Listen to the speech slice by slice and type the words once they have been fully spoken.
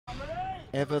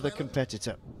ever the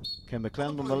competitor. Okay,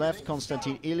 McClelland on the left,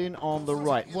 Kostiantyn Ilin on the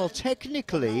right. Well,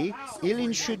 technically,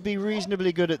 Ilin should be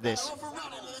reasonably good at this.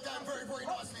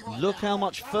 Look how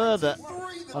much further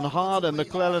and harder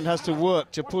McClelland has to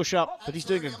work to push up, but he's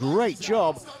doing a great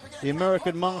job, the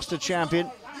American Master Champion.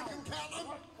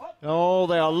 Oh,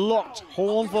 they are locked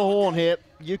horn for horn here,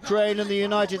 Ukraine and the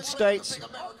United States.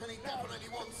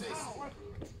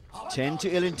 10 to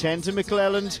Ilin, 10 to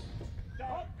McClelland.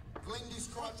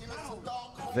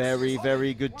 Very,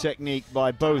 very good technique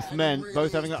by both men,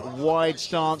 both having that wide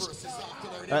stance.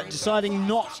 Deciding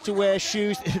not to wear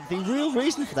shoes. The real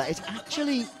reason for that is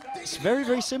actually, it's very,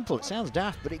 very simple. It sounds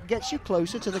daft, but it gets you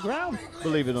closer to the ground,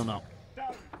 believe it or not.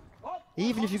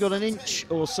 Even if you've got an inch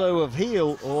or so of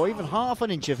heel, or even half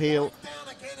an inch of heel,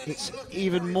 it's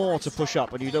even more to push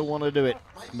up, and you don't want to do it.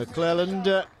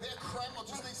 McClelland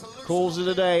calls it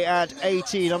a day at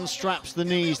 18, unstraps the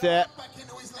knees there.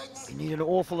 You need an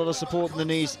awful lot of support in the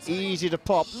knees, easy to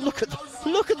pop. Look at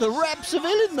the reps of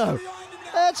Ilin though.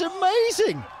 That's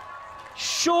amazing.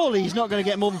 Surely he's not going to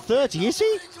get more than 30, is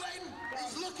he?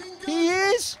 He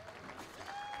is.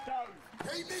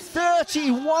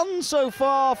 31 so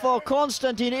far for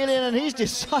Kostiantyn Ilin, and he's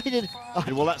decided, oh,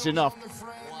 well, that's enough.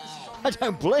 I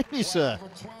don't blame you, sir.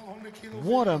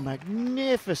 What a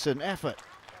magnificent effort.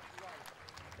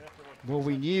 Well,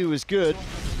 we knew he was good.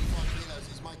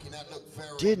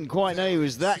 Didn't quite know he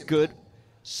was that good.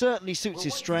 Certainly suits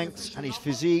his strengths and his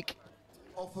physique.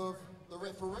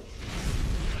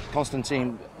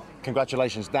 Kostiantyn,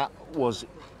 congratulations. That was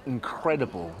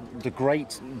incredible. The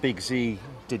great Big Z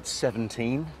did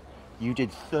 17. You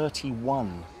did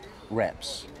 31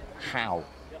 reps. How?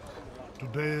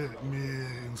 Today, me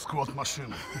in squat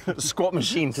machine. The squat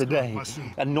machine today.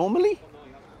 Machine. And normally?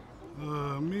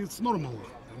 Me, it's normal.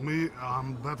 Me,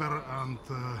 I'm better and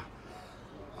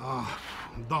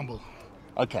dumbbell.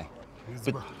 Okay.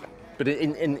 But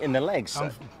in the legs?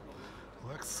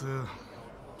 Legs,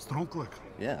 strong leg.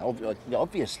 Yeah,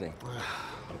 obviously.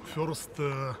 First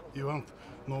event,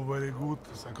 not very good.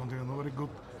 Second event, not very good.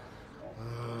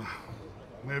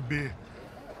 Maybe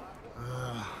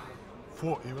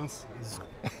 4 events is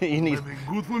maybe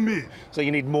good for me. So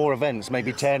you need more events,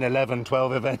 maybe 10, 11,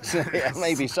 12 events. Yeah,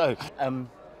 maybe so.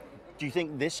 Do you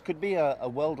think this could be a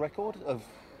world record of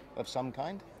some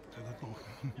kind? I don't know.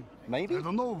 Maybe? I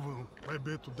don't know.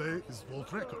 Maybe today is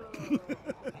world record.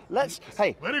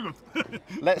 Hey. Very good.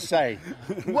 Let's say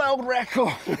world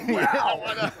record. Wow,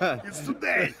 it's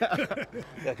today.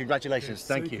 Yeah, congratulations.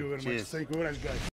 Thank you. Thank you very Cheers. much. Thank you very much, guys.